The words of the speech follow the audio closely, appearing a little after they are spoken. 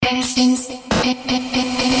Insomniac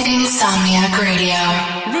Radio.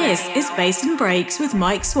 This is Bass and Breaks with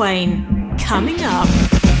Mike Swain. Coming up.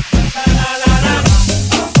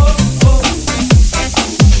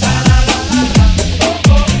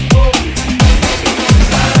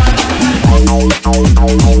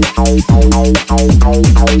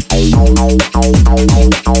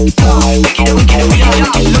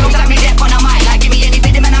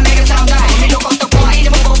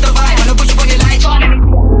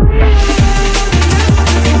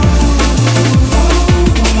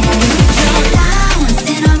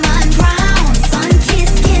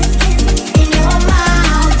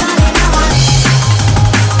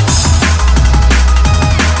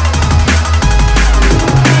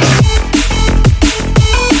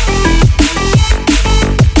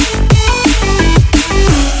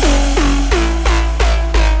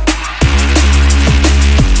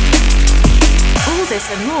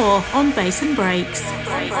 On Bass and Breaks.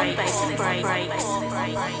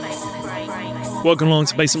 Welcome along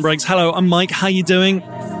to Bass and Breaks. Hello, I'm Mike. How you doing?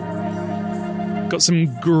 Got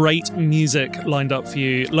some great music lined up for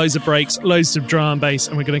you. Loads of breaks, loads of drum and bass,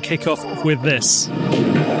 and we're going to kick off with this.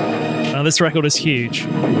 Now, this record is huge.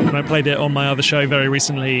 And I played it on my other show very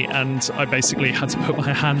recently, and I basically had to put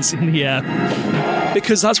my hands in the air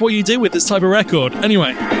because that's what you do with this type of record.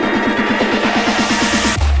 Anyway.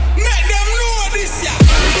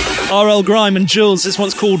 RL Grime and Juelz, this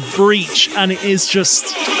one's called Breach, and it is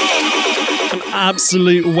just an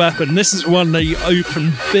absolute weapon. This is one that you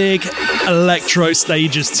open big electro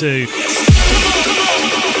stages to.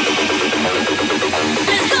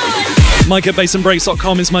 Mike at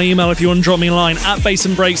bassandbreaks.com is my email if you want to drop me a line. At Bass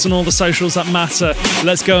and Breaks on all the socials that matter.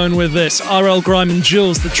 Let's go in with this. RL Grime and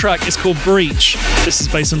Juelz, the track is called Breach. This is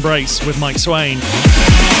Bass and Breaks with Mike Swain.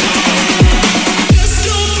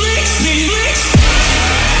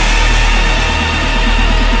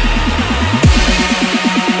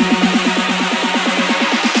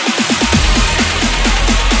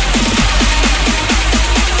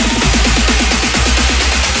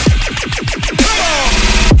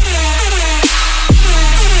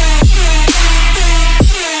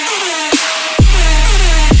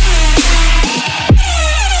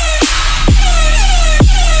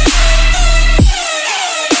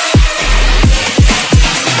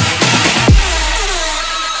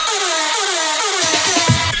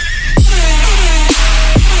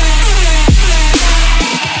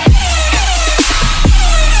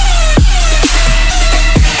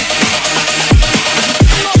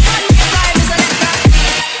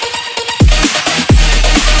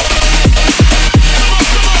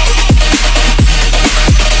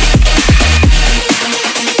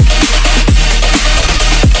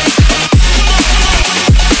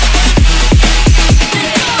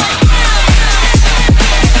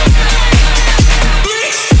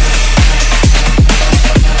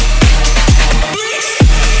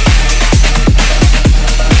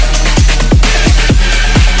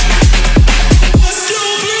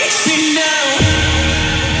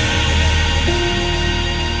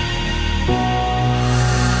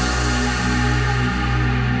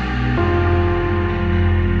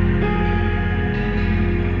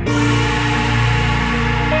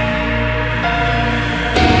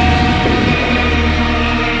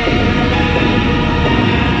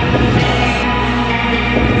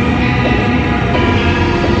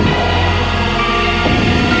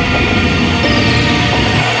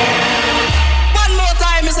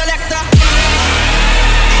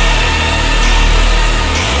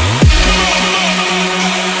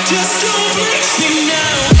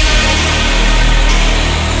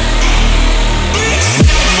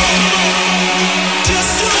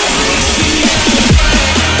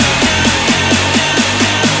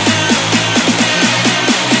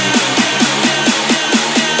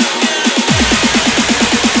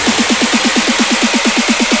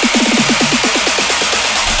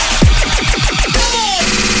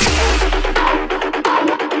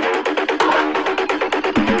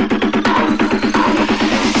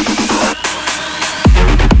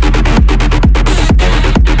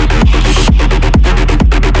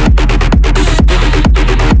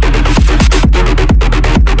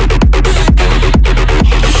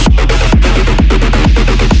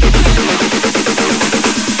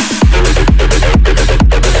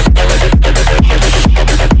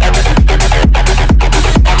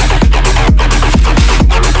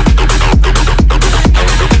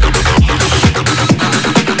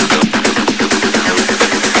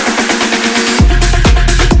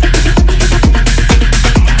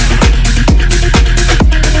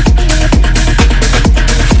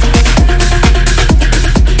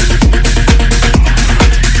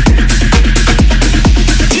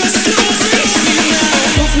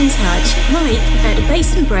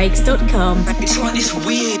 bassandbreaks.com. It's like this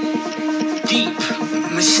weird, deep,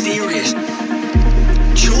 mysterious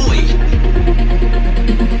joy.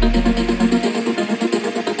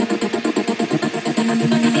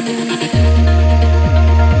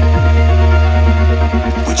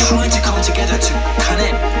 We're trying to come together to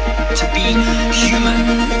connect, to be human.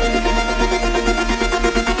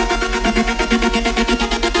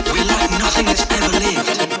 We're like nothing that's ever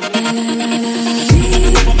lived.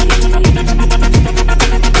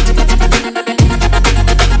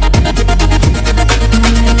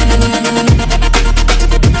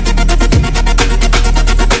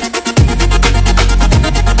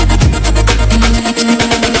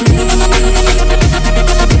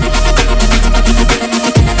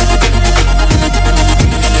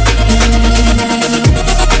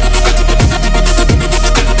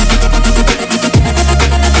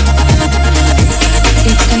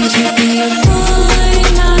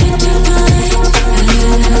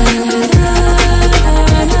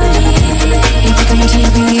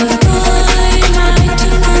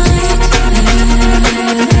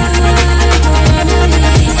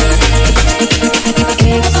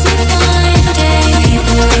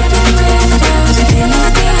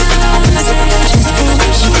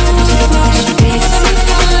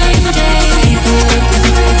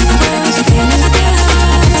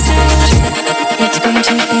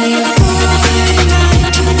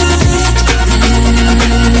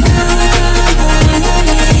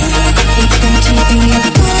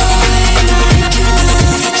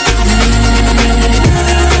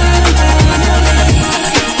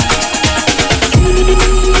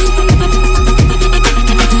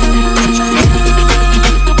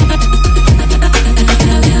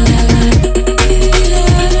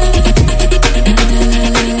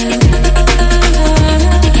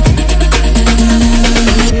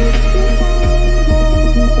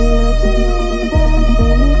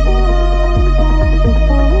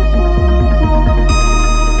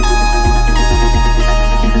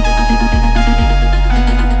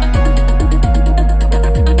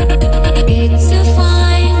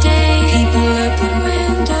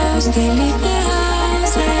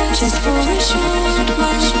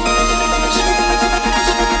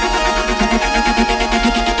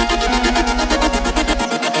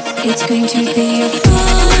 It's going to be a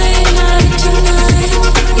fine night tonight.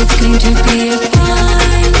 It's going to be a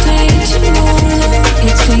fine day tomorrow.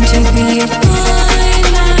 It's going to be a fine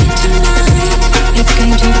night tonight. It's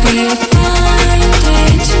going to be a fine day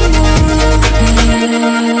tomorrow.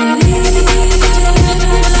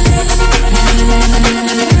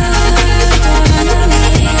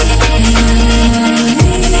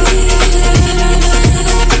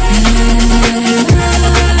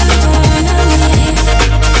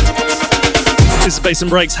 This is Bass and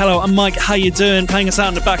Breaks. Hello, I'm Mike. How you doing? Playing us out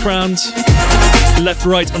in the background. Left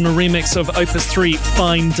Right on the remix of Opus 3,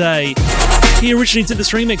 Fine Day. He originally did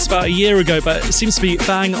this remix about a year ago, but it seems to be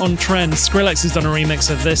bang on trend. Skrillex has done a remix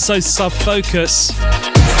of this. So Sub-Focus.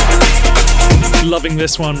 Loving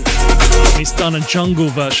this one. He's done a jungle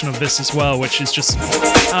version of this as well, which is just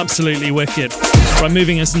absolutely wicked. Right,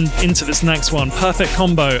 moving us into this next one. Perfect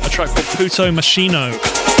Kombo, a track called Puto Machino.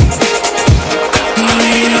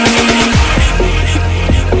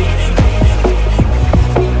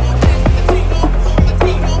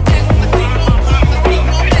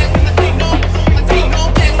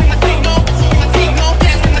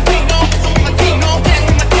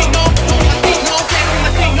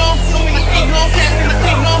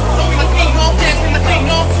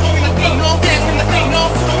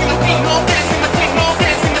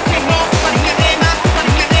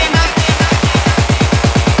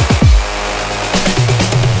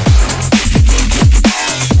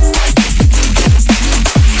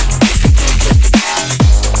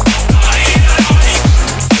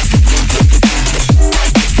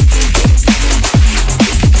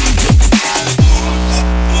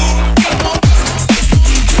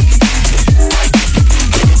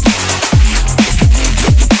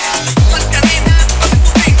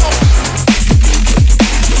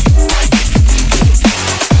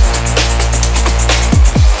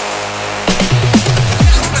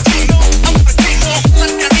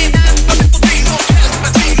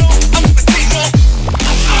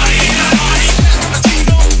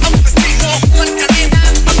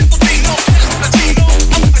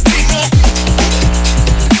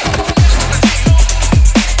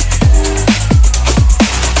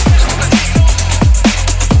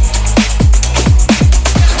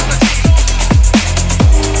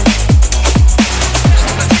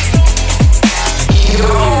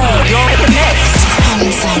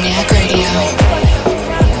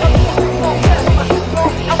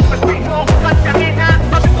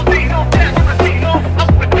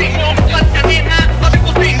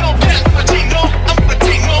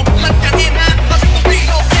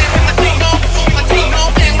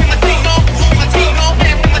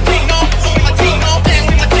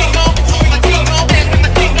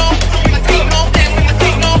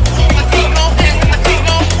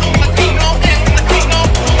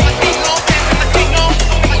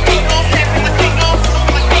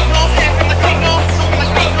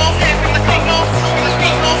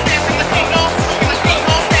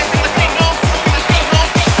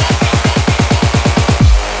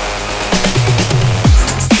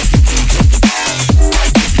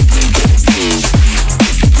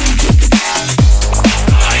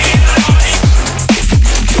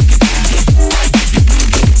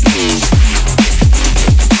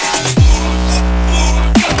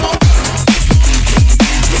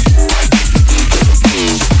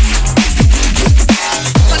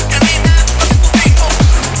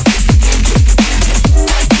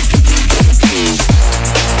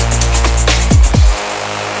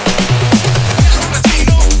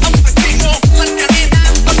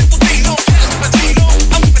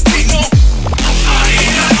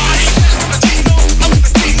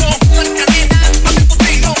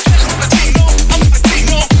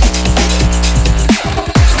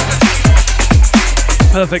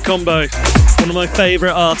 Perfect Kombo. One of my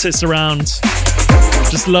favourite artists around.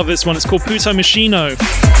 Just love this one. It's called Puto Machino.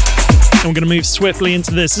 And we're going to move swiftly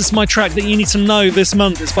into this. This is my track that you need to know this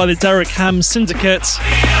month. It's by the Darrow Syndicate.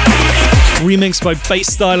 Remixed by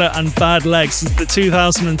Bass Styler and Bad Legs. It's the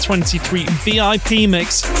 2023 VIP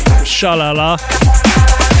mix of Shalala.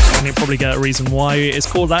 And you'll probably get a reason why it's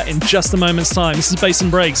called that in just a moment's time. This is Bass and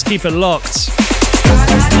Breaks. Keep it locked.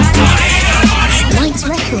 Mike's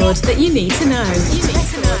record that you need to know.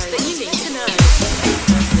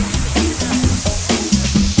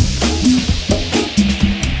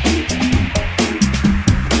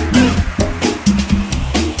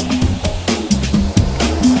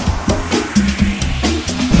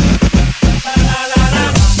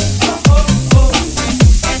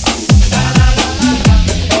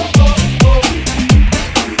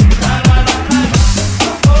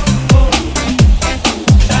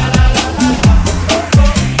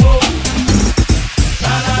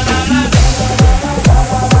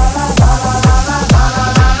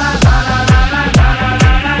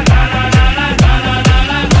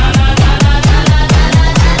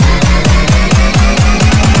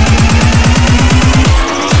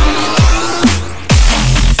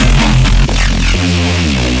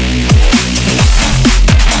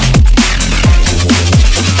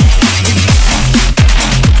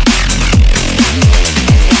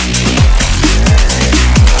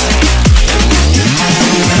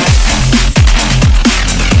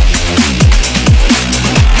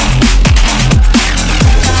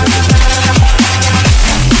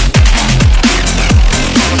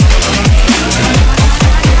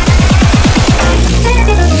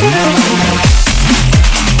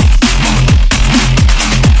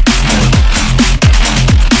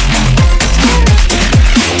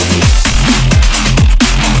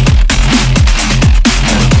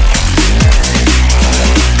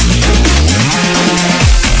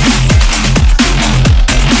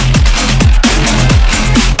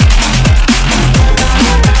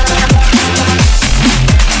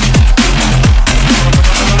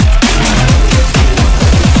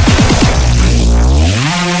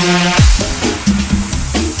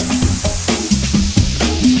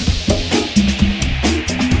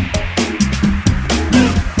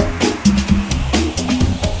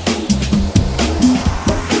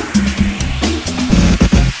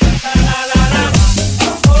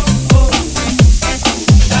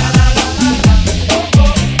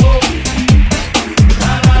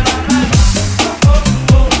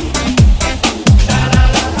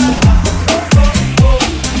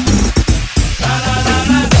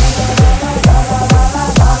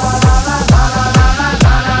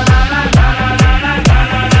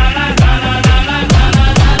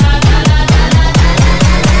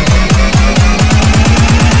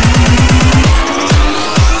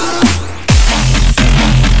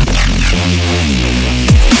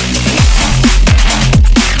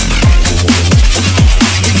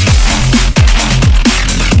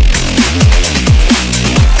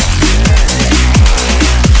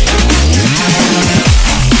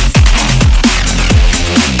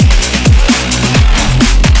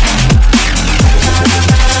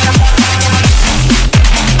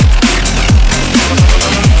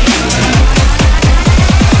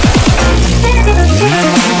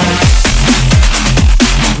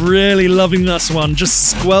 Loving this one,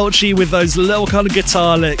 just squelchy with those little kind of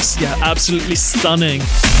guitar licks. Yeah, absolutely stunning.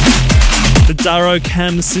 The Darrow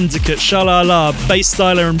Syndicate, Shalala, Bass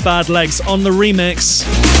Styler and Bad Legs on the remix.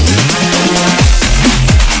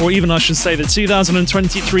 Or even I should say the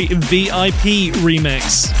 2023 VIP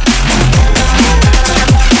remix.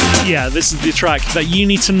 Yeah, this is the track that you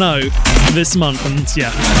need to know this month, and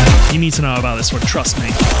yeah, you need to know about this one, trust me.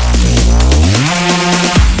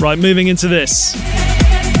 Right, moving into this.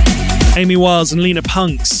 Amy Wiles and Leena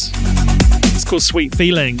Punks. It's called Sweet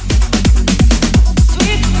Feeling.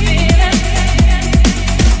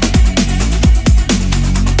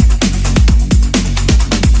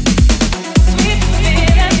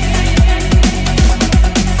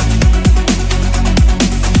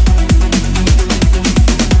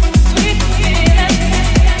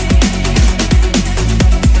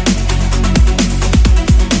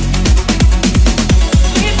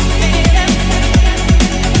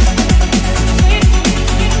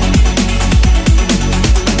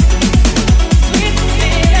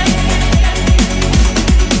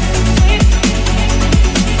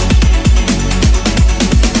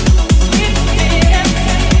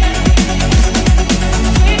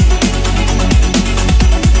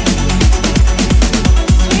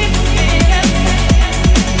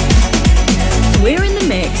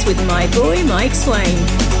 With my boy Mike Swain.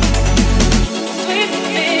 Sweet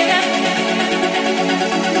feeling.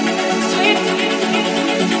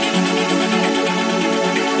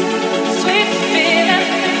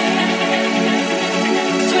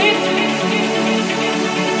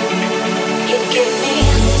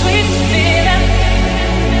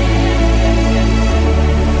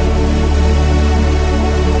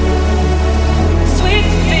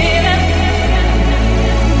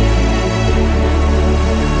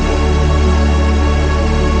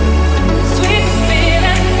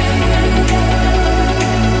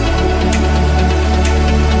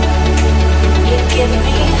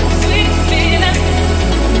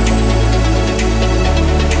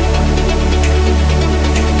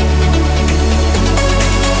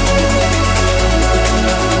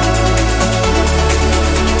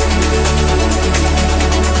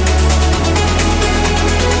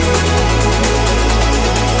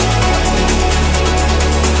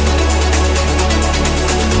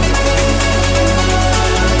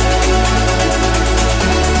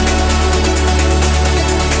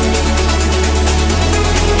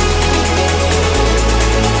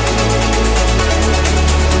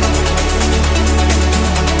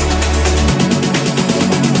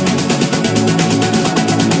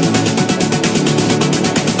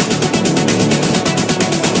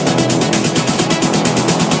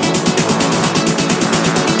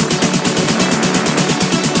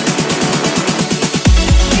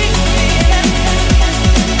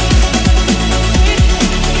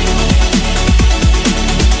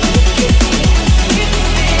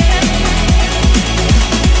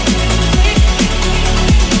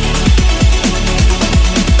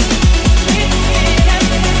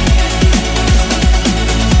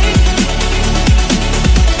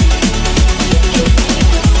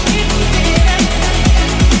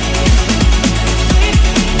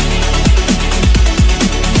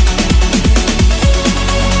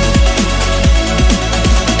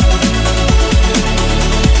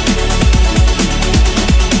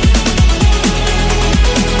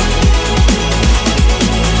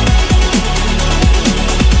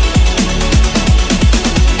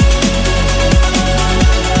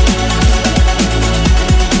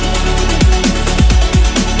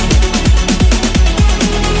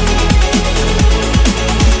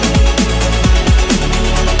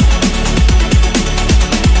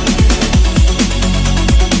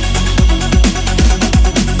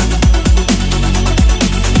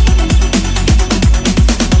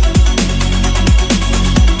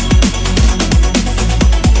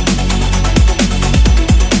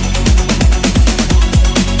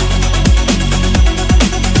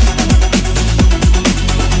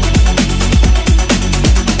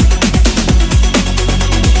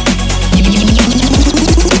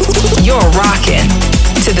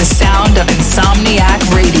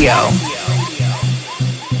 Radio.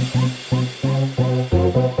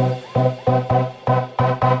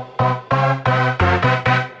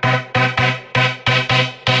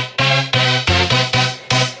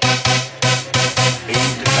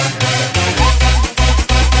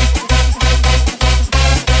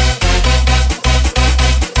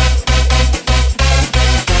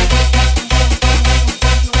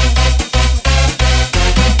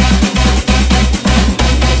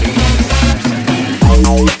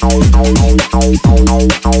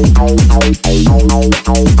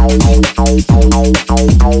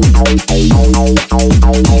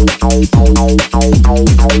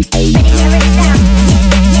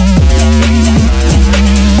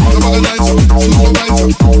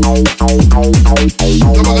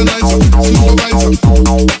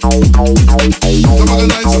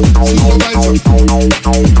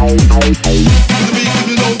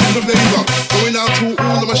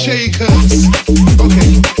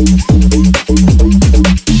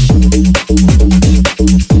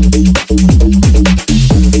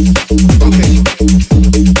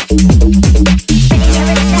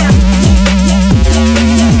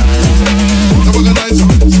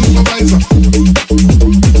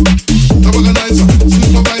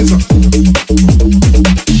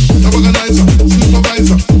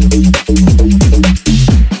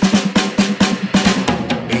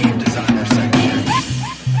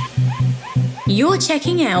 You're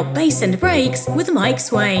checking out Bass and Breaks with Mike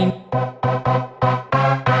Swain.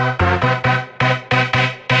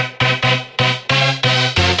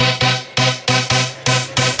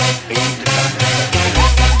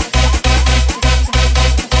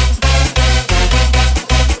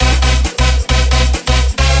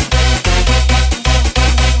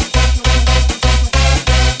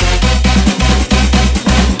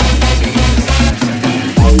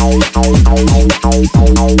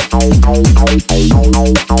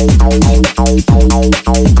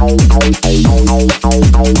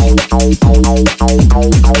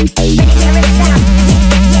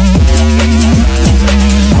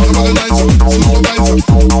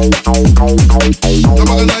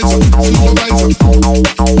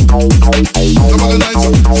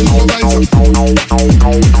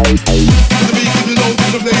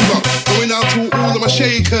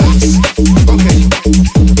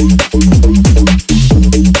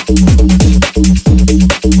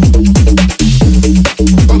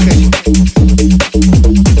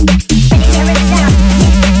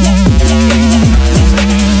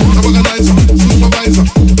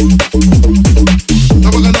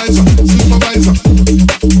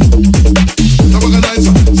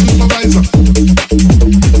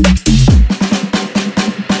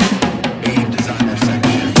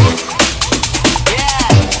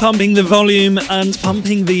 Pumping the volume and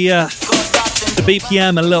pumping the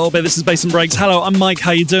BPM a little bit. This is Bass and Breaks. Hello, I'm Mike.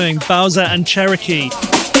 How you doing? Bowser and Cherokee.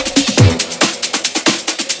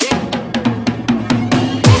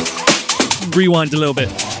 Rewind a little bit.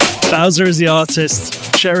 Bowser is the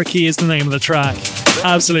artist. Cherokee is the name of the track.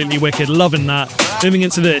 Absolutely wicked. Loving that. Moving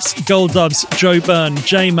into this. Gold Dubs, Joe Byrne,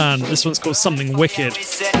 J-Man. This one's called Something Wicked.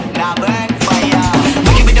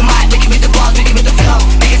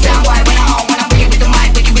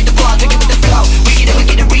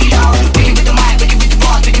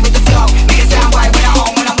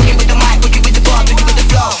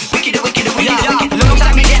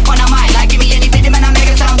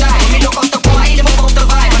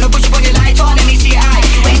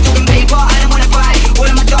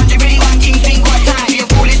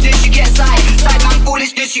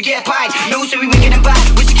 You get paid. No, so we wicked and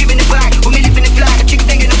bad. We're giving it back.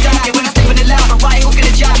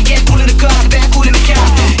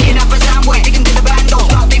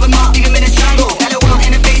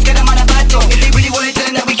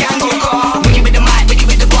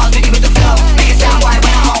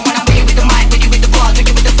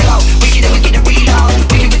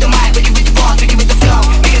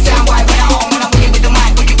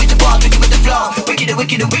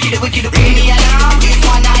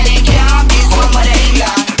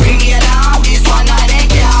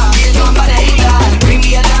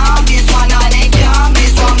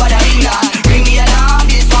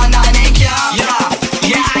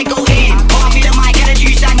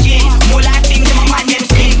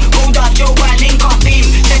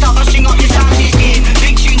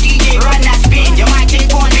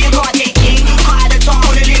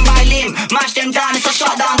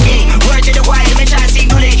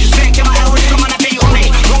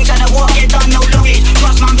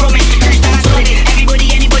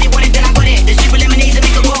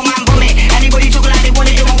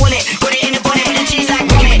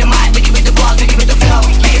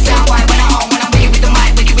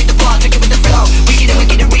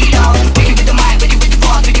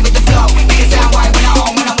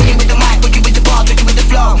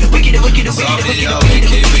 We are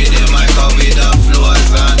wicked with the mic, with the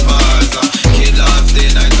floors and bars. Kill off the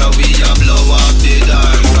night, we a blow up the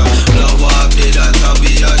dance. Blow up the dance,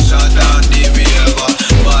 we a shut down the river.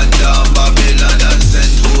 Burn down Babylon and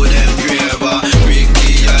send to them grave. Ring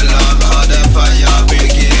the alarm, call the fire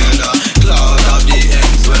brigade. Cloud of the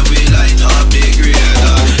ends when we light up the grade.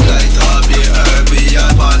 Light up the herb, we a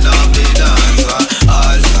burn up the dance.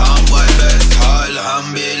 All soundboy best, call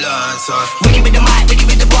ambulance. Wicked with the mic, wicked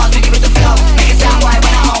with the balls, wicked with the flow. Make it sound right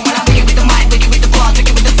when I'm home, when I'm wicked with the mic, wicked with the balls,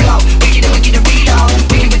 wicked with the flow. Wicked to reload.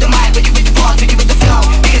 Wicked with the mic, wicked with the balls, wicked with the flow.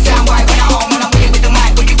 Make it sound right when I'm home, when I'm wicked with the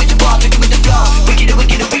mic, wicked with the balls, wicked with the flow. Wicked to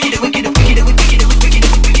wicked to wicked to wicked to wicked to wicked to wicked to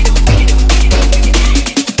wicked to wicked to.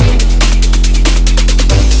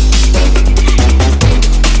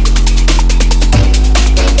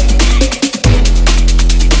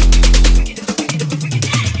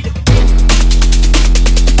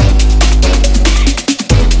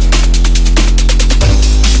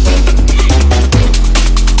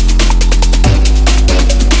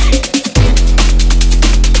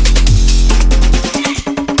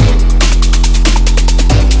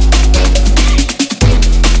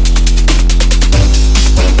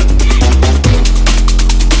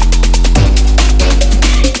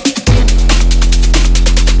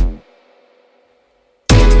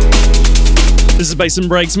 This is Bass and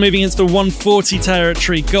Breaks, moving into the 140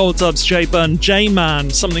 territory. Gold Dubs, J Burn, J-Man,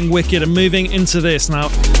 Something Wicked, and moving into this. Now,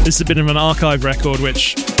 this is a bit of an archive record,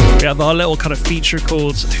 which we have our little kind of feature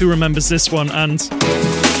called Who Remembers This One? And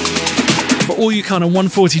for all you kind of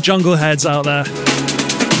 140 jungle heads out there,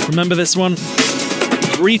 remember this one?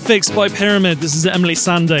 Refixed by Pyramid. This is Emily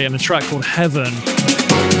Sande and a track called Heaven.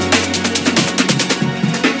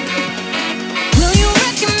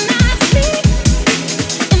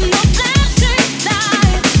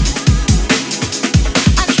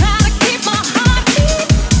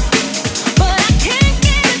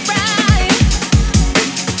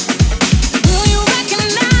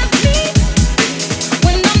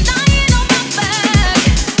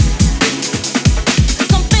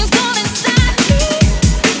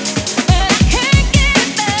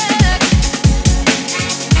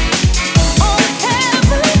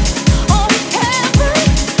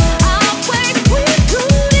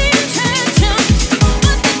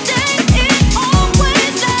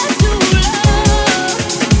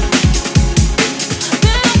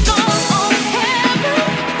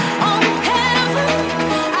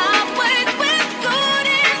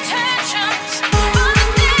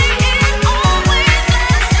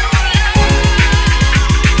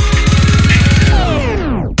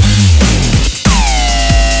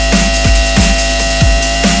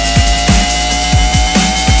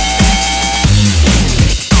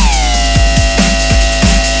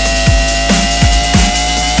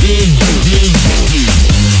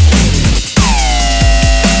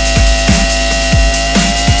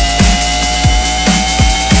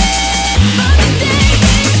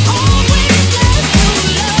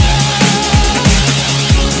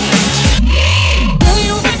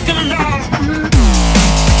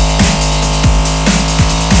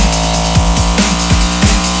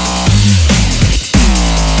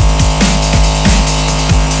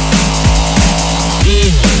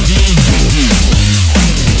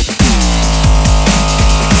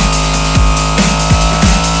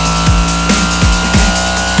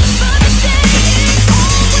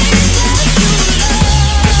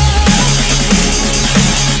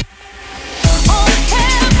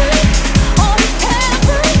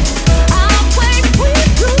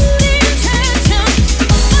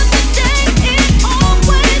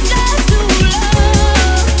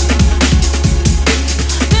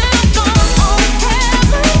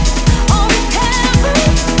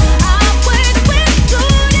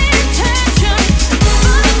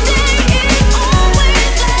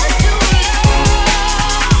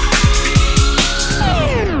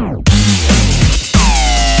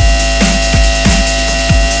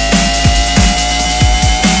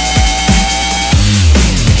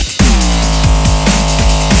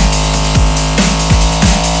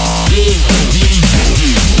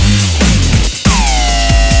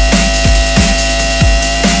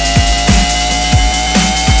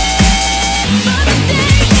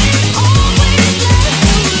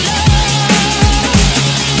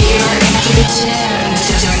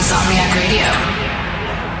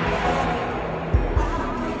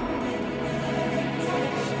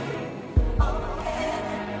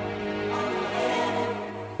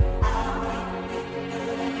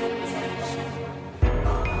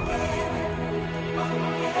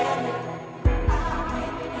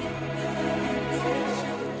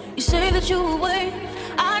 You say that you will wait.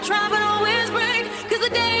 I try but always break, 'cause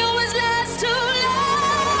the day always lasts too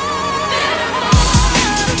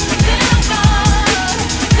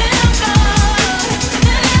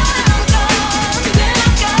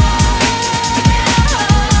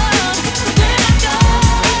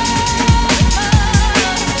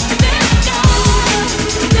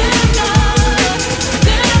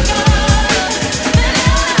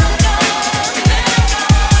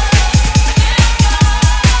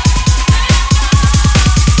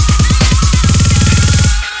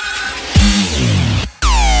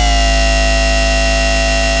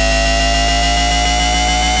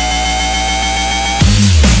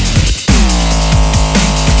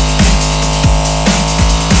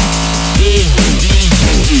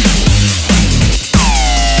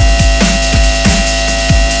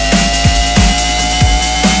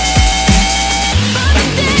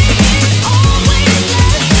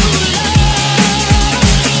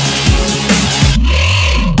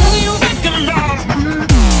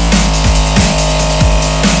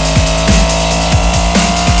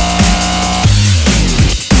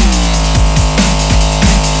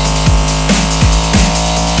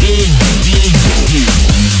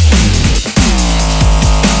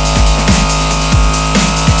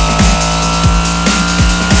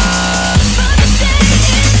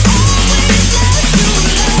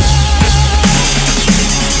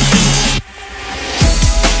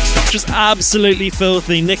absolutely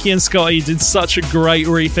filthy. Nikki and Scotty did such a great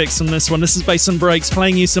refix on this one. This is Bass and Breaks,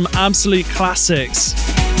 playing you some absolute classics.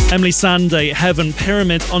 Emily Sande, Heaven,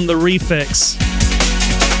 Pyramid on the refix.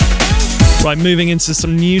 Right, moving into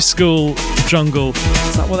some new school jungle.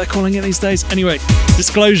 Is that what they're calling it these days? Anyway,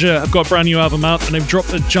 Disclosure have got a brand new album out and they've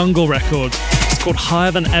dropped a jungle record. It's called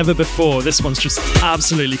Higher Than Ever Before. This one's just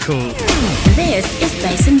absolutely cool. This is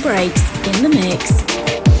Bass and Breaks in the mix.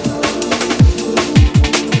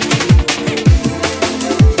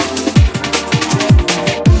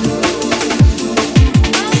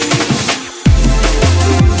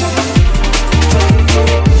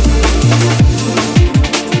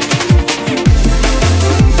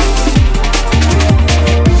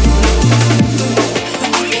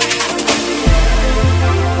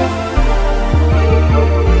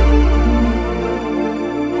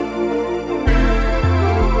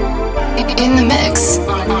 In the mix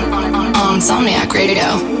on Insomniac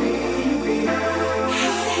Radio.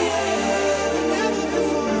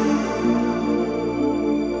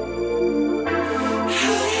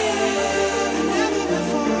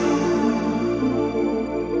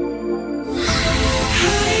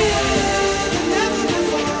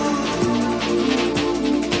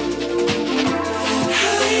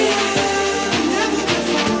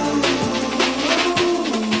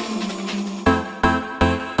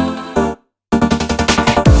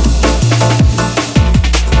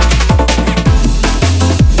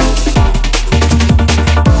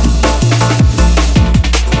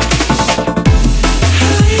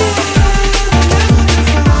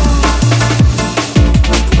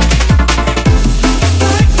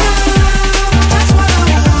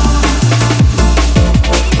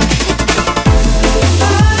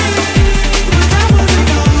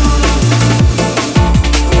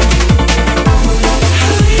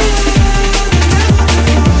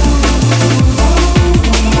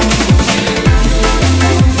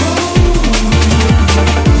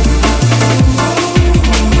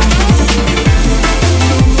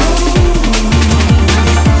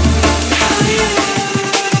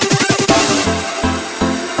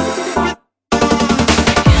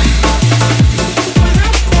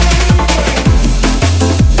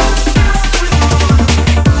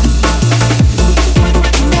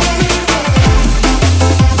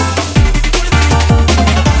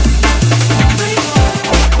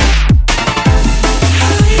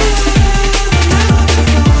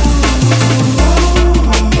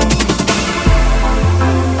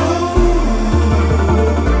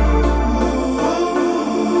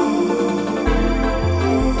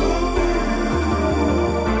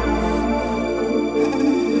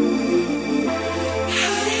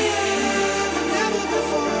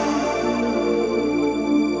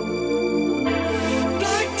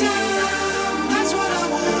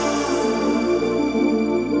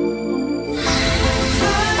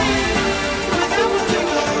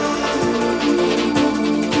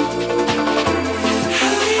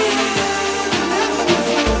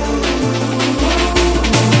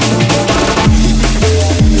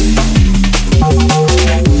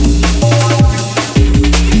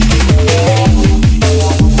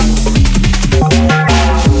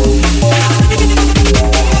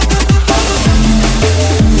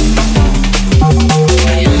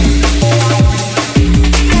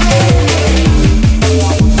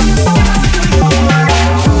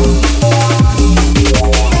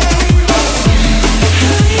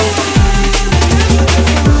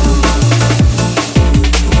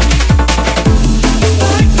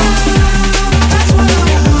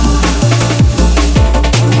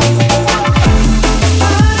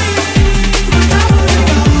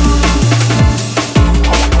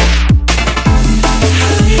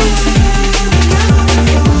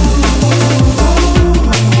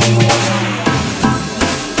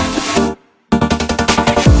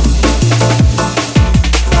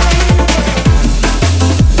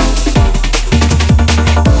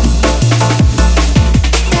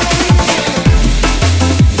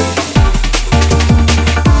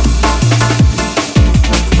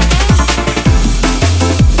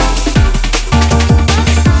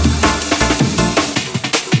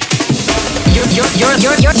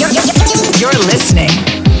 You're listening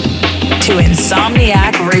to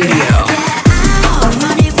Insomniac Radio.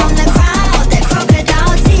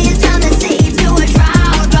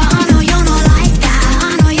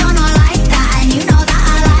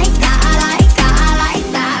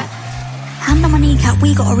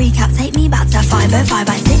 We got a recap, take me back to 5:05.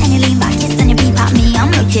 I sit and you lean back, kiss and you beep at me. I'm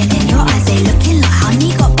looking in your eyes, they looking like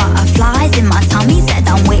honey. Got butterflies in my tummy, said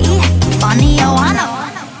I'm witty. Funny, oh I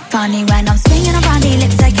know. Funny when I'm swinging around your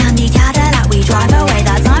lips, a candy Cadillac. We drive away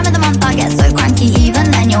that time of the month, I get so cranky. Even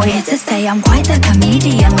then you're you're here to stay. I'm quite the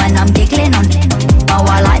comedian when I'm giggling on. Oh,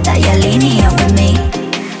 I like that you're lenient with me.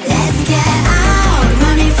 Let's get out,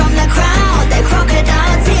 running from the crowd. The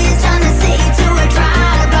crocodile tears turn the sea to a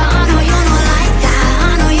drought. But I know you're not like that.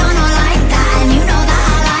 I know you're not like that. And you know that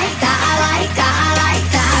I like that. I like that. I like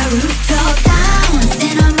that. Rooftop down,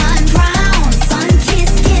 cinnamon brown,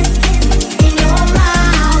 sun-kissed skin in your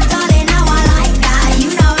mouth, darling. How I like that. You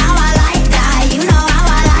know how I like that. You know how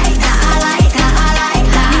I like that. I like that. I like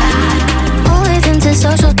that. Always into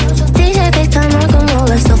social. DJ big time rock and roll.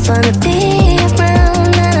 It's so fun to be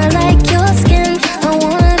around. And I like your skin. I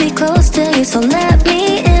wanna be close to you, so let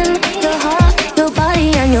me in. Your heart, your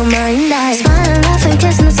body, and your mind. I smile and laugh and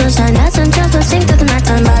kiss in the sunshine. That's when just to sink through the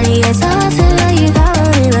nighttime body. It's all to let you power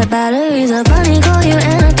me like batteries. A bunny call you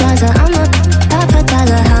energizer. I'm a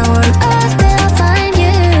appetizer. How on earth did I find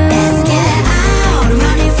you? Let's get out,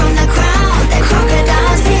 running from the crowd. The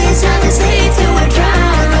crocodile tears turn the sea to a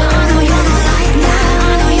drought. But I know you're not like that.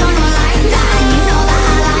 I know you're not like that. And you know that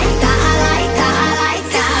I like that. I like that. I like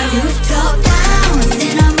that. Rooftop down,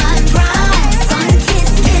 cinnamon brown,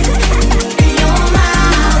 sun-kissed skin in your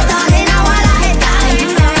mouth, darling. How I like that. You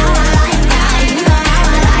know how I like that. You know how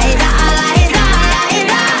I like that. I like that. I like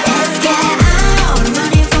that. Let's get out,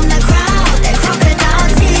 running from the crowd. The crocodile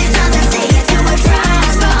tears turn the sea to a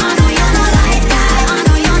drought. But I know you're not like that. I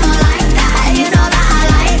know you're not like that. You know that I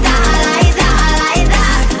like that. I like that. I like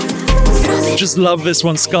that. Just love this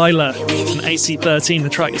one, Skylar from AC13. The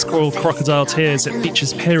track is called Crocodile Tears. It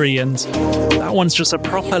features Piri, and that one's just a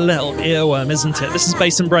proper little earworm, isn't it? This is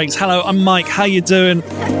Bass and Breaks. Hello, I'm Mike. How you doing?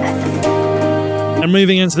 And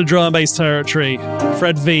moving into the drum and bass territory,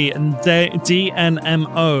 Fred V and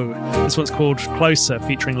DNMO. This one's called Closer,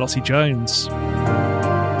 featuring Lottie Jones.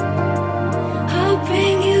 I'll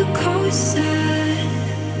bring you closer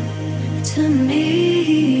to me.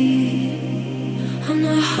 I'm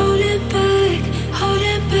not holding back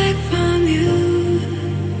from you.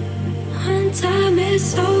 When time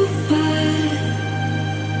is over,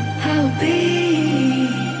 I'll be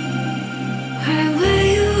right where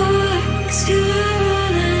you are, 'cause you are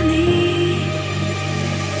all I need.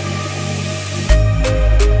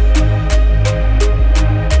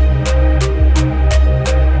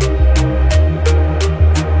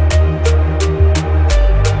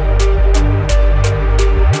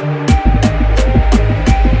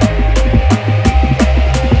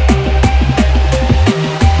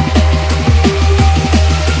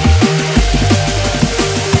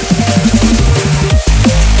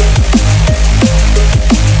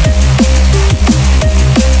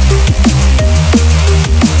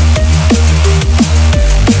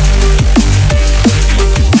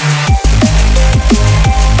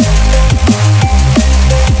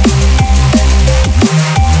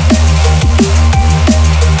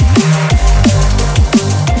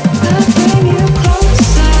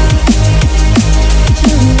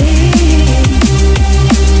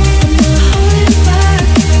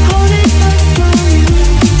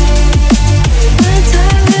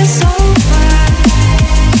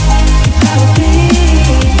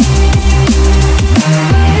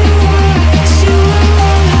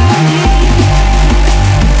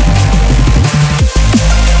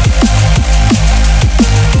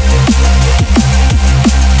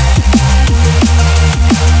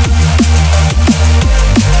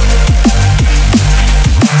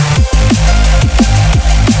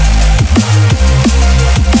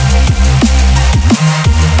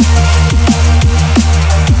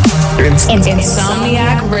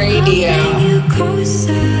 Insomniac Radio. You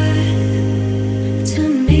closer to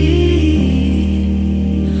me.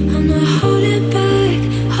 I'm not holding back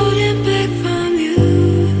from you.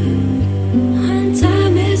 When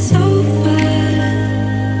time is over,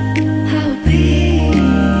 I'll be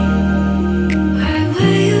right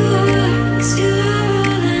where you are, 'cause you are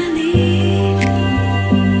all I need.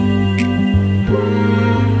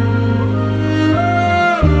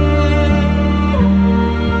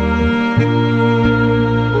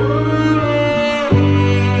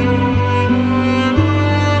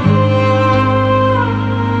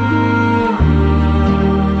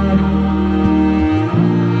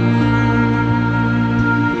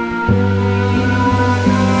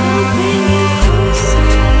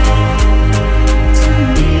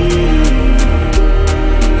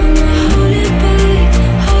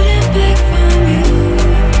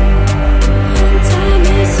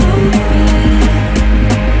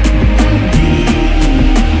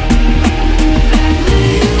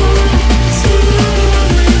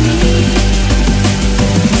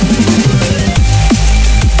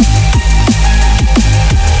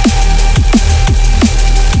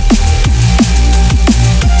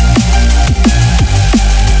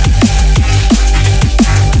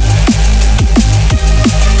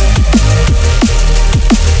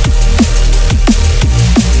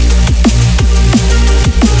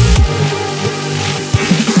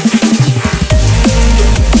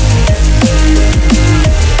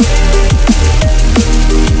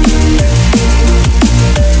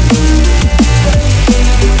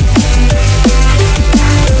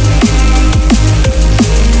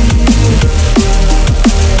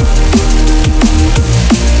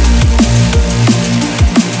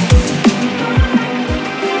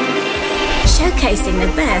 showcasing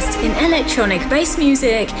the best in electronic bass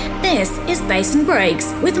music. This is Bass and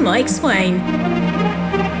Breaks with Mike Swain.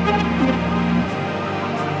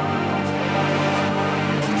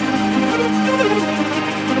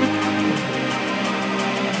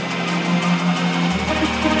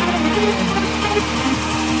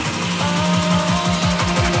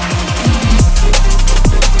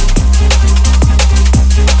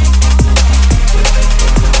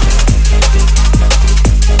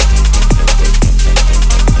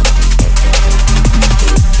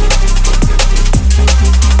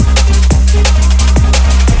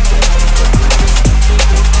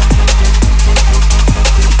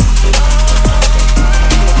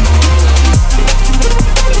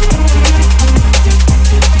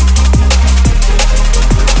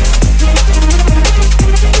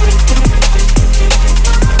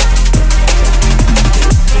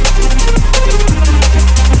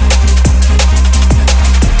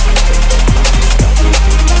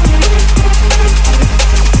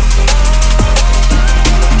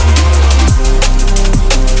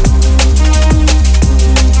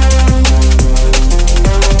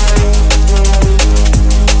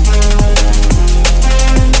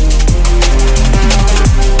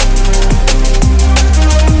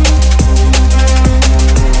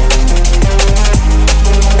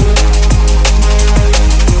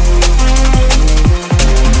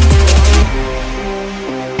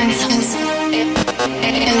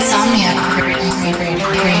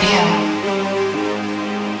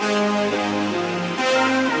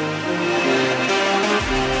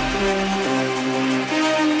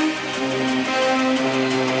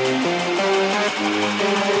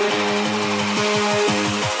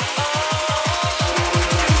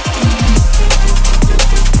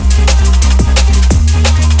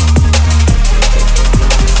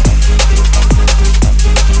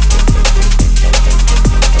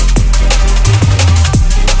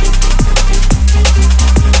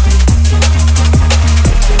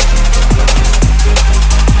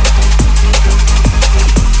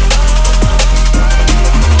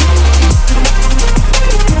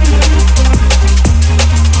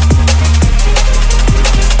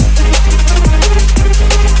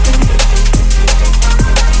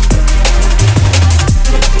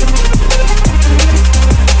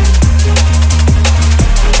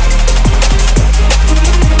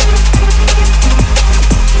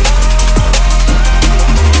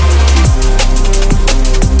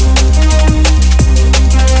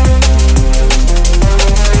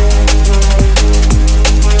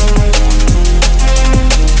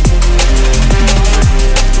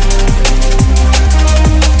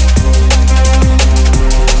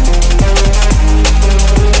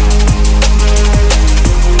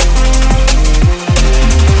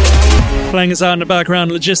 Playing us out in the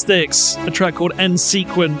background, Logistics, a track called End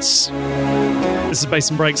Sequence. This is Bass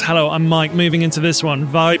and Breaks. Hello, I'm Mike. Moving into this one,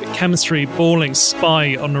 Vibe, Chemistry, Balling,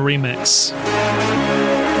 Spy on the remix.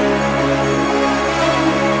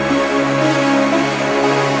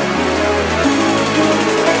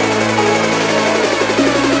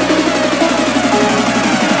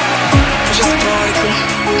 Just a particle,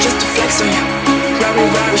 just to flex on you.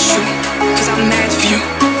 Ride with you, cause I'm mad for you.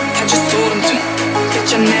 I just told him to, that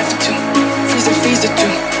you're never to. Freeze it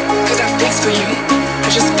too, cause I fix for you. I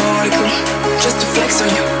just a particle, just to flex on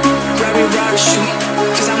you. Ride with you,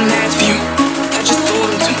 cause I'm mad for you. I just told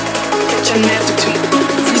him to, that you're never to.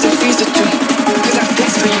 Freeze it too, cause I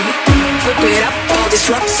fix for you. Whip it up, all these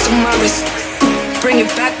rocks on my wrist. Bring it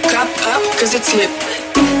back up, cause it's lit.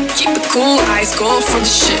 Keep it cool, eyes go for the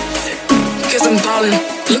shit. Cause I'm ballin',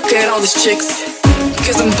 look at all these chicks.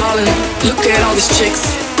 Cause I'm ballin', look at all these chicks.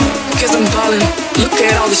 Cause I'm ballin', look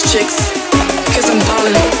at all these chicks. Cause I'm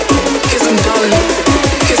ballin', cause I'm ballin',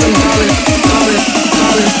 cause I'm ballin', ballin'.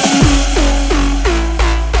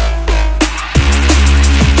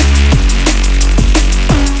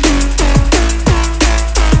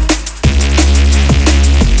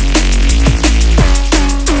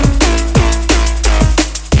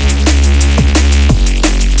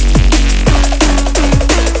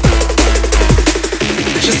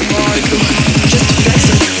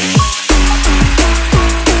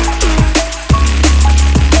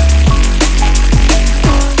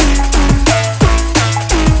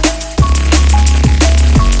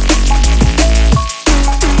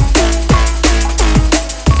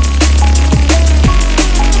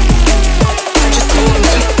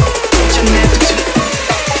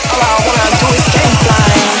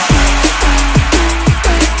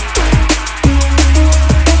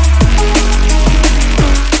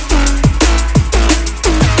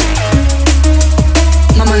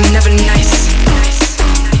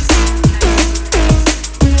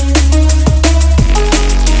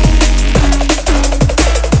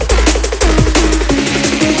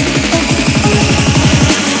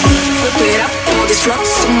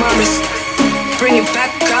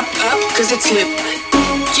 slip.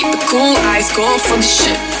 Keep the cool eyes, go for the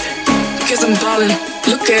shit. Cause I'm ballin',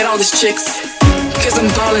 look at all these chicks. Cause I'm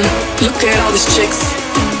ballin', look at all these chicks.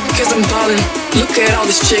 Cause I'm ballin', look at all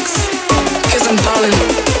these chicks. Cause I'm ballin',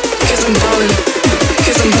 cause I'm ballin',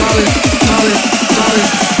 cause I'm ballin', ballin',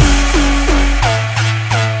 ballin'.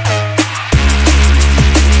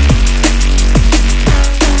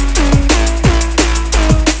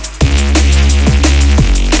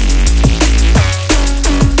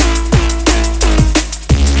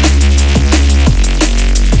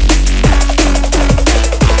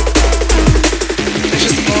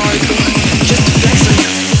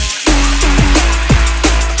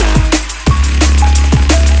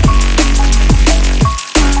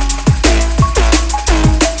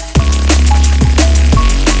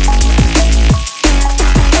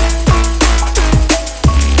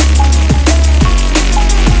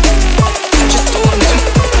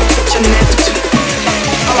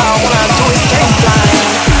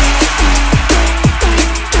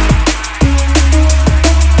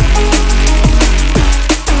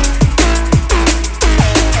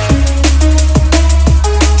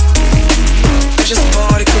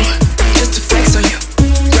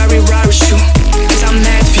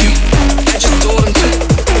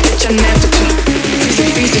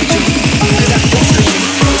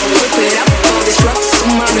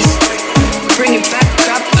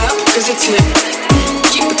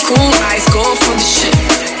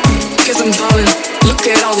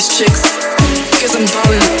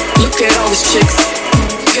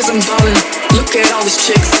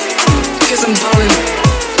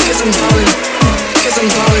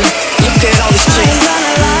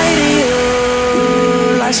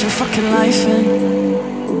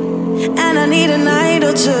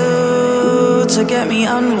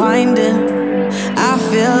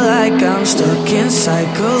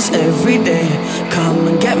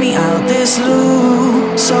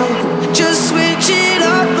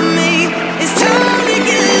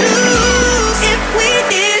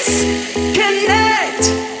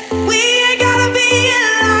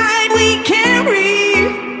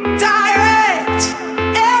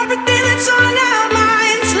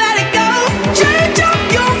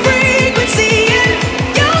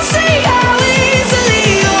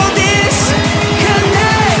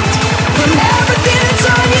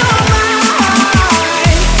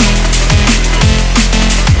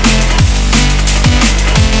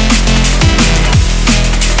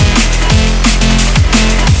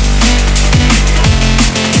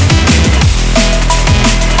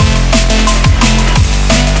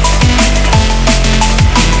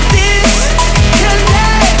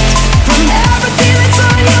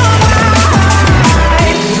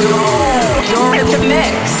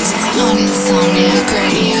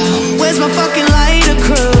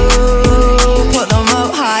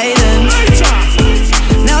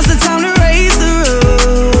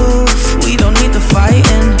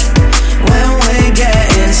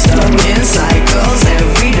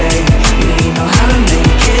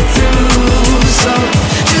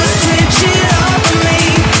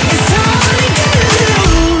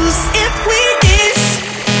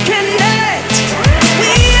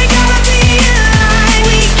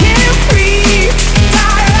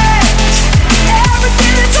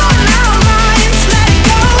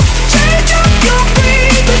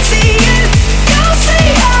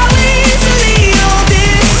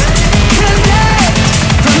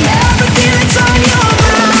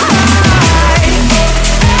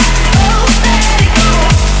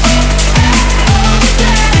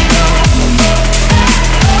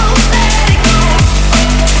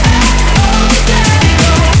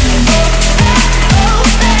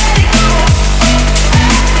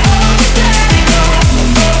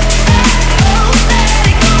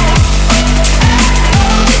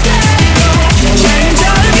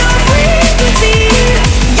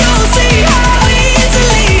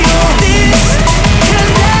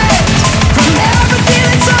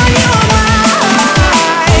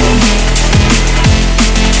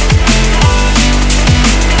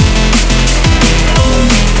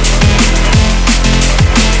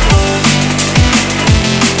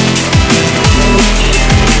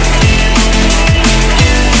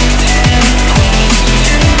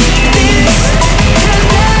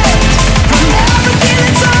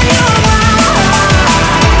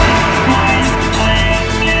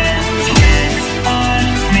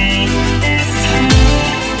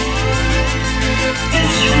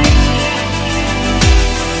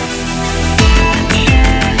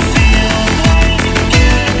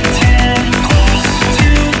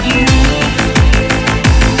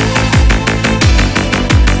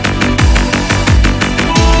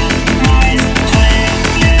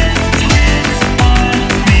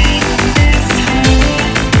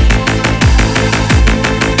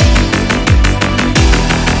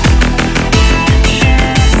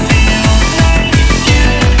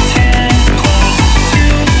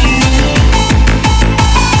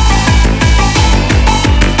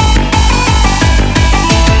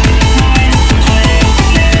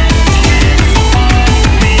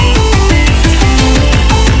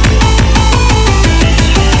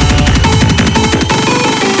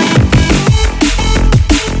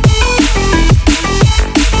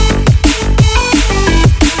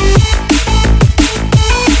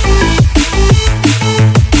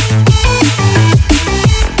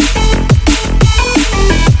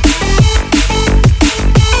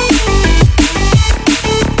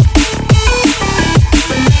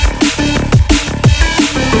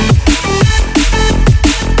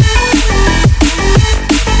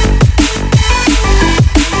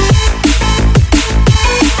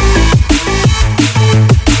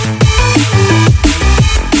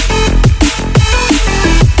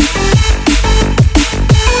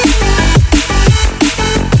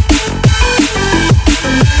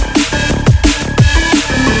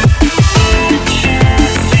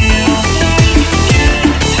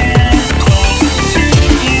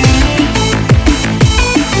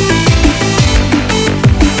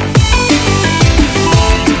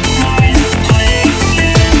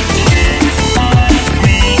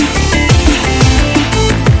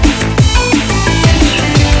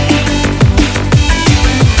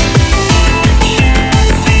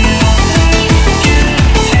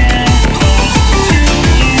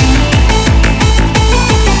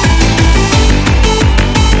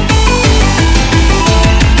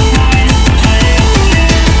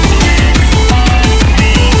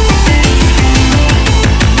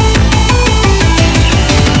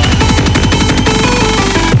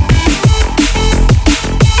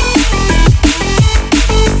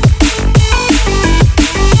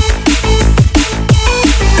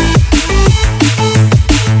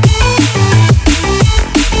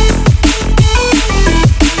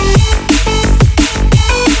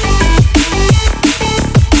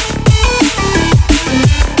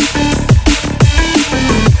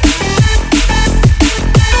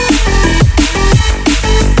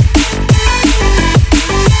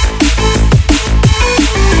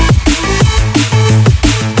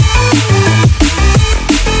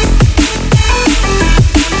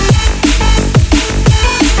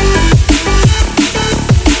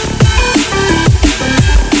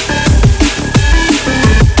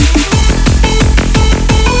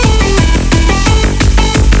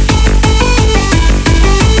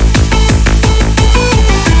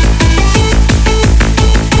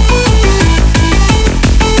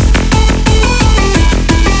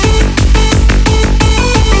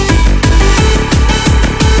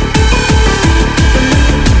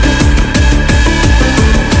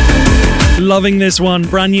 Loving this one,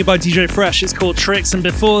 brand new by DJ Fresh. It's called Tricks, and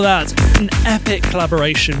before that, an epic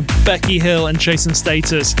collaboration, Becky Hill and Jason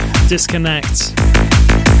Status, Disconnect.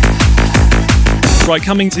 Right,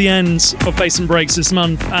 coming to the end of Bass and Breaks this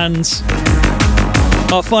month, and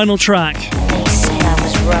our final track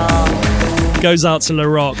goes out to Le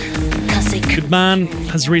Rock. The man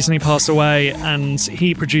has recently passed away, and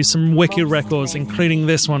he produced some wicked records, including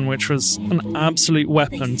this one, which was an absolute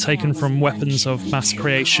weapon taken from Weapons of Mass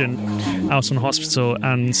Creation out on Hospital,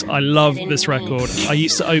 and I love this record. I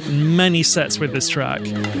used to open many sets with this track.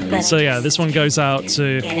 So yeah, this one goes out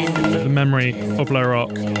to the memory of Le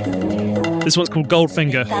Rock. This one's called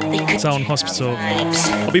Goldfinger. It's out on Hospital.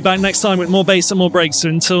 I'll be back next time with more bass and more breaks, so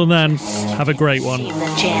until then, have a great one.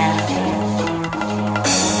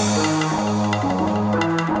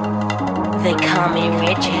 They call me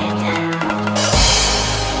rigid,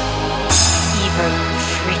 even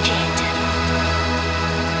frigid.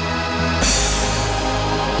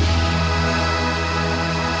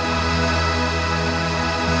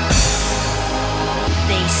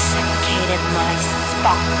 They suffocated my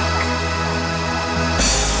spark.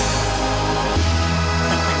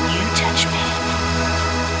 But when you touch me,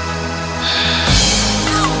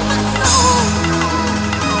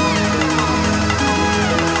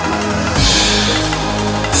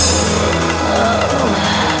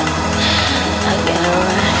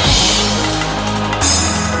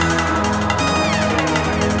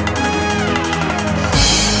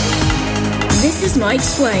 This is Mike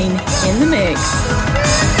Swain in the mix.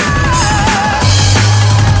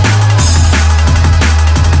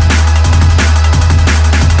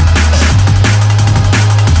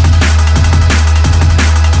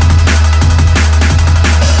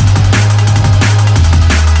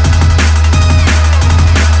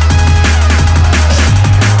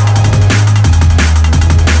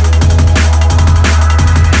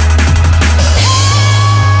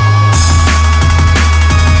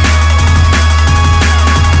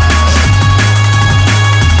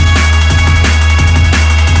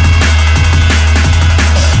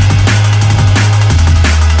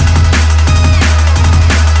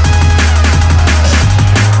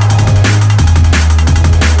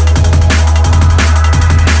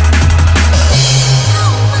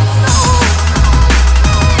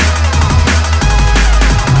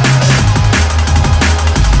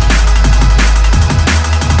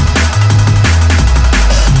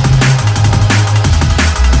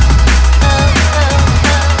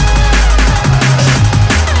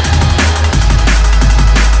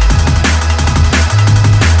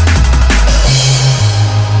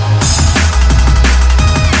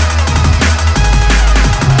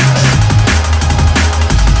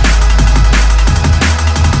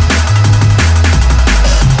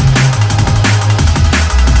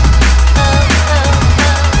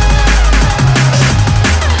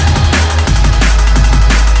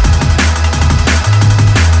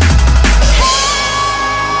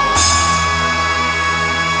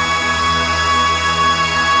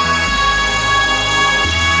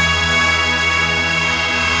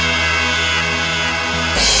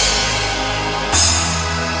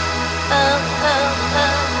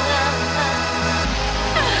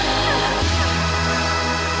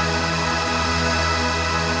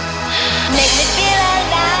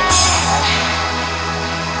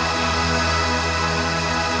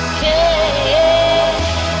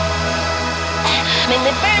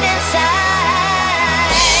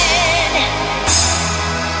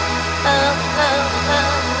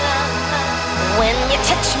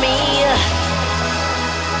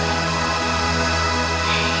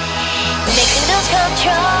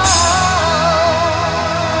 control.